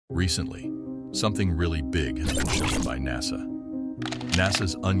Recently, something really big has been shown by NASA.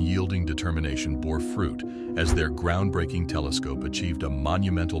 NASA's unyielding determination bore fruit as their groundbreaking telescope achieved a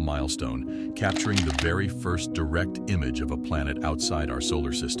monumental milestone, capturing the very first direct image of a planet outside our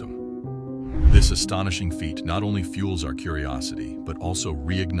solar system. This astonishing feat not only fuels our curiosity, but also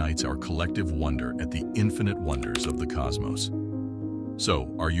reignites our collective wonder at the infinite wonders of the cosmos.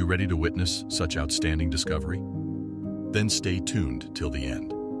 So, are you ready to witness such outstanding discovery? Then stay tuned till the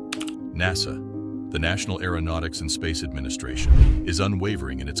end. NASA, the National Aeronautics and Space Administration, is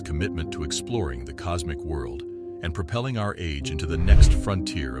unwavering in its commitment to exploring the cosmic world and propelling our age into the next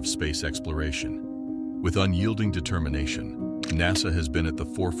frontier of space exploration. With unyielding determination, NASA has been at the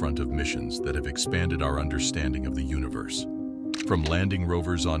forefront of missions that have expanded our understanding of the universe. From landing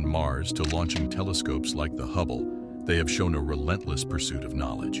rovers on Mars to launching telescopes like the Hubble, they have shown a relentless pursuit of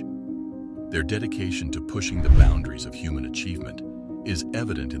knowledge. Their dedication to pushing the boundaries of human achievement is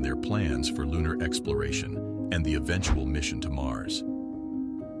evident in their plans for lunar exploration and the eventual mission to Mars.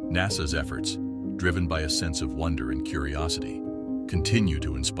 NASA's efforts, driven by a sense of wonder and curiosity, continue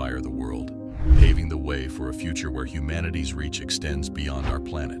to inspire the world, paving the way for a future where humanity's reach extends beyond our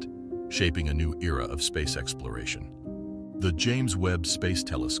planet, shaping a new era of space exploration. The James Webb Space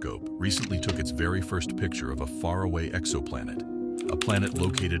Telescope recently took its very first picture of a faraway exoplanet, a planet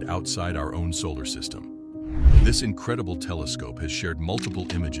located outside our own solar system. This incredible telescope has shared multiple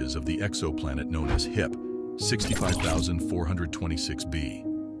images of the exoplanet known as HIP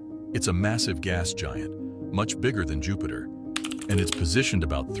 65426b. It's a massive gas giant, much bigger than Jupiter, and it's positioned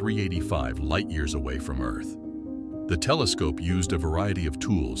about 385 light-years away from Earth. The telescope used a variety of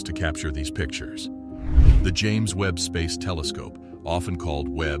tools to capture these pictures. The James Webb Space Telescope, often called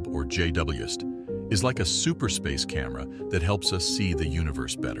Webb or JWST, is like a super space camera that helps us see the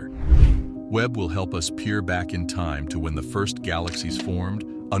universe better. Webb will help us peer back in time to when the first galaxies formed,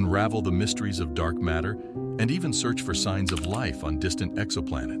 unravel the mysteries of dark matter, and even search for signs of life on distant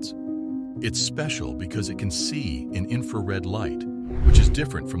exoplanets. It's special because it can see in infrared light, which is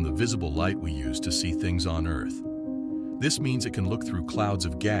different from the visible light we use to see things on Earth. This means it can look through clouds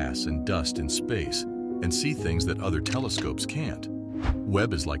of gas and dust in space and see things that other telescopes can't.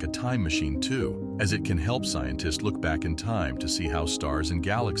 Webb is like a time machine too, as it can help scientists look back in time to see how stars and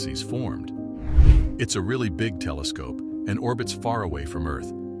galaxies formed. It's a really big telescope and orbits far away from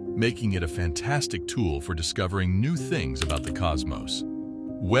Earth, making it a fantastic tool for discovering new things about the cosmos.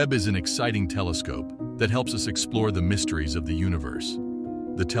 Webb is an exciting telescope that helps us explore the mysteries of the universe.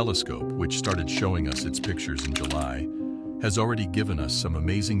 The telescope, which started showing us its pictures in July, has already given us some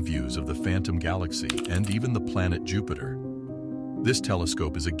amazing views of the Phantom Galaxy and even the planet Jupiter. This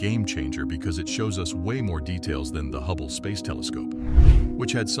telescope is a game changer because it shows us way more details than the Hubble Space Telescope,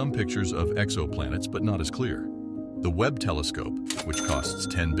 which had some pictures of exoplanets but not as clear. The Webb telescope, which costs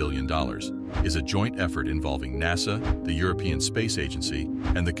 $10 billion, is a joint effort involving NASA, the European Space Agency,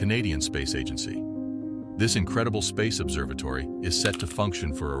 and the Canadian Space Agency. This incredible space observatory is set to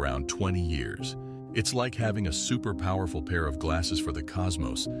function for around 20 years. It's like having a super powerful pair of glasses for the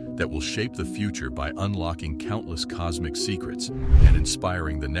cosmos that will shape the future by unlocking countless cosmic secrets and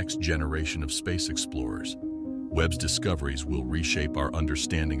inspiring the next generation of space explorers. Webb's discoveries will reshape our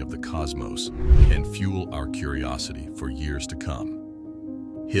understanding of the cosmos and fuel our curiosity for years to come.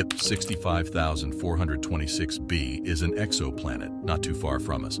 HIP 65426b is an exoplanet not too far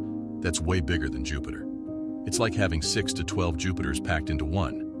from us that's way bigger than Jupiter. It's like having 6 to 12 Jupiters packed into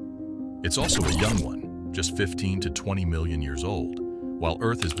one. It's also a young one, just 15 to 20 million years old, while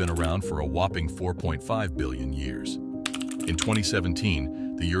Earth has been around for a whopping 4.5 billion years. In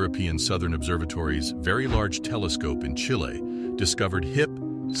 2017, the European Southern Observatory's Very Large Telescope in Chile discovered HIP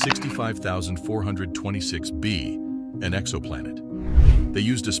 65426b, an exoplanet. They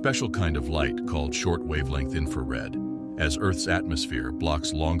used a special kind of light called short wavelength infrared, as Earth's atmosphere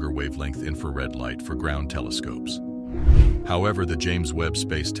blocks longer wavelength infrared light for ground telescopes. However, the James Webb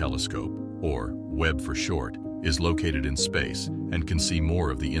Space Telescope, or Webb for short, is located in space and can see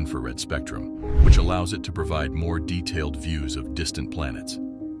more of the infrared spectrum, which allows it to provide more detailed views of distant planets.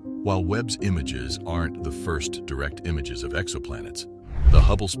 While Webb's images aren't the first direct images of exoplanets, the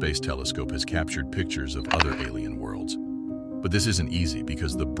Hubble Space Telescope has captured pictures of other alien worlds. But this isn't easy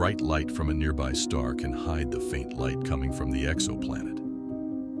because the bright light from a nearby star can hide the faint light coming from the exoplanet.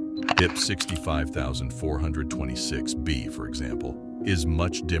 HIP 65426b, for example, is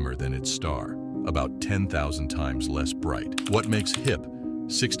much dimmer than its star, about 10,000 times less bright. What makes HIP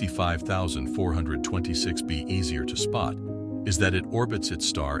 65426b easier to spot is that it orbits its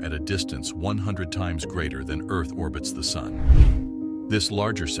star at a distance 100 times greater than Earth orbits the Sun. This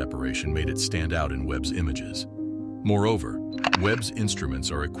larger separation made it stand out in Webb's images. Moreover, Webb's instruments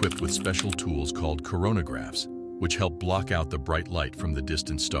are equipped with special tools called coronagraphs, which help block out the bright light from the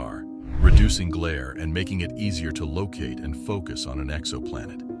distant star, reducing glare and making it easier to locate and focus on an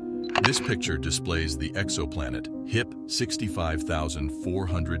exoplanet. This picture displays the exoplanet HIP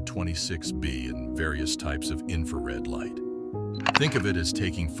 65426b in various types of infrared light. Think of it as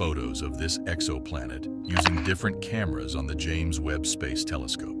taking photos of this exoplanet using different cameras on the James Webb Space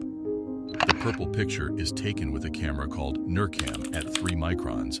Telescope. The purple picture is taken with a camera called NIRCam at 3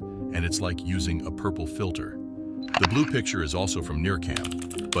 microns, and it's like using a purple filter. The blue picture is also from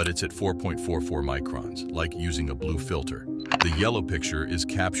NIRCam, but it's at 4.44 microns, like using a blue filter. The yellow picture is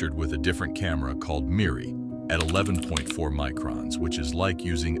captured with a different camera called MIRI at 11.4 microns, which is like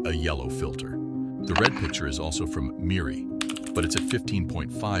using a yellow filter. The red picture is also from MIRI, but it's at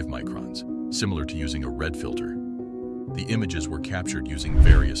 15.5 microns, similar to using a red filter. The images were captured using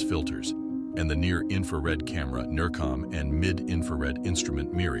various filters, and the near-infrared camera NIRCam and mid-infrared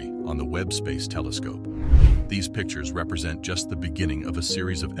instrument MIRI on the Webb Space Telescope. These pictures represent just the beginning of a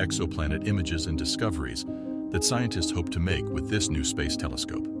series of exoplanet images and discoveries that scientists hope to make with this new space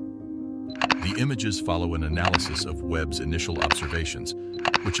telescope. The images follow an analysis of Webb's initial observations,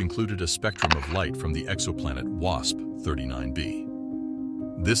 which included a spectrum of light from the exoplanet WSP-39b.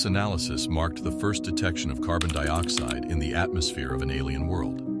 This analysis marked the first detection of carbon dioxide in the atmosphere of an alien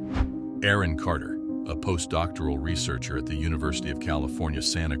world. Aaron Carter, a postdoctoral researcher at the University of California,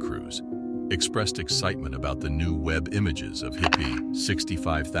 Santa Cruz, expressed excitement about the new Webb images of HIP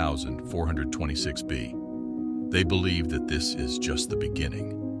 65426b. They believe that this is just the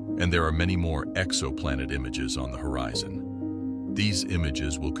beginning, and there are many more exoplanet images on the horizon. These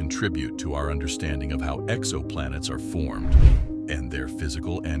images will contribute to our understanding of how exoplanets are formed and their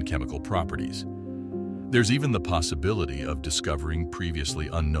physical and chemical properties. There's even the possibility of discovering previously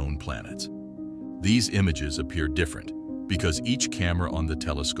unknown planets. These images appear different because each camera on the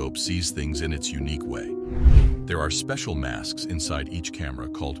telescope sees things in its unique way. There are special masks inside each camera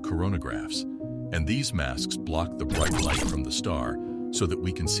called coronagraphs, and these masks block the bright light from the star so that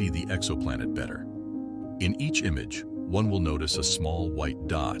we can see the exoplanet better. In each image, one will notice a small white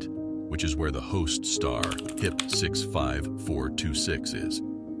dot, which is where the host star, HIP 65426, is.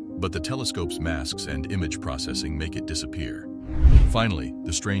 But the telescope's masks and image processing make it disappear. Finally,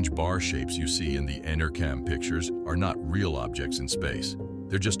 the strange bar shapes you see in the NIRCam pictures are not real objects in space.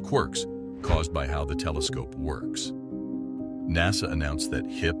 They're just quirks caused by how the telescope works. NASA announced that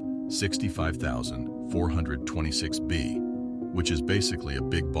HIP 65426b, which is basically a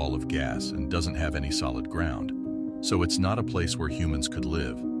big ball of gas and doesn't have any solid ground, so it's not a place where humans could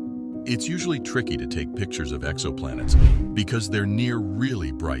live. It's usually tricky to take pictures of exoplanets because they're near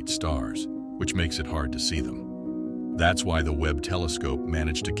really bright stars, which makes it hard to see them. That's why the Webb telescope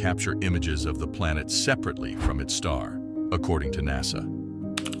managed to capture images of the planet separately from its star, according to NASA.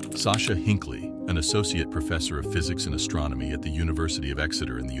 Sasha Hinckley, an associate professor of physics and astronomy at the University of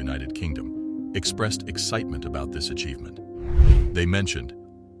Exeter in the United Kingdom, expressed excitement about this achievement. They mentioned,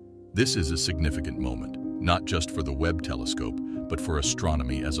 "This is a significant moment, not just for the Webb telescope, but for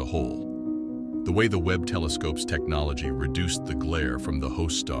astronomy as a whole. The way the Webb telescope's technology reduced the glare from the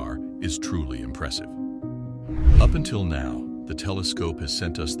host star is truly impressive." Up until now, the telescope has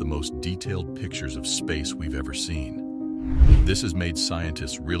sent us the most detailed pictures of space we've ever seen. This has made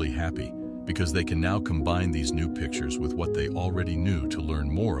scientists really happy because they can now combine these new pictures with what they already knew to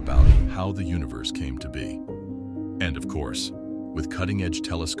learn more about how the universe came to be. And of course, with cutting-edge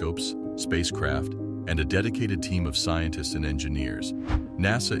telescopes, spacecraft, and a dedicated team of scientists and engineers,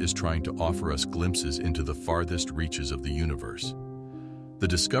 NASA is trying to offer us glimpses into the farthest reaches of the universe. The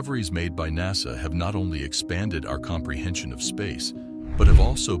discoveries made by NASA have not only expanded our comprehension of space, but have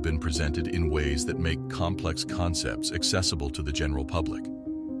also been presented in ways that make complex concepts accessible to the general public.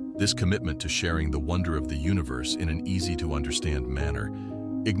 This commitment to sharing the wonder of the universe in an easy-to-understand manner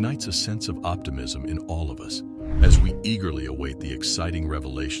ignites a sense of optimism in all of us as we eagerly await the exciting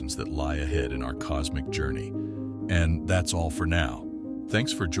revelations that lie ahead in our cosmic journey. And that's all for now.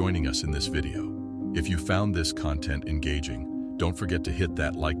 Thanks for joining us in this video. If you found this content engaging, don't forget to hit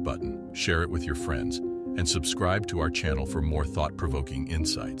that like button, share it with your friends, and subscribe to our channel for more thought-provoking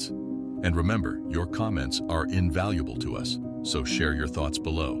insights. And remember, your comments are invaluable to us, so share your thoughts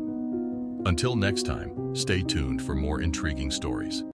below. Until next time, stay tuned for more intriguing stories.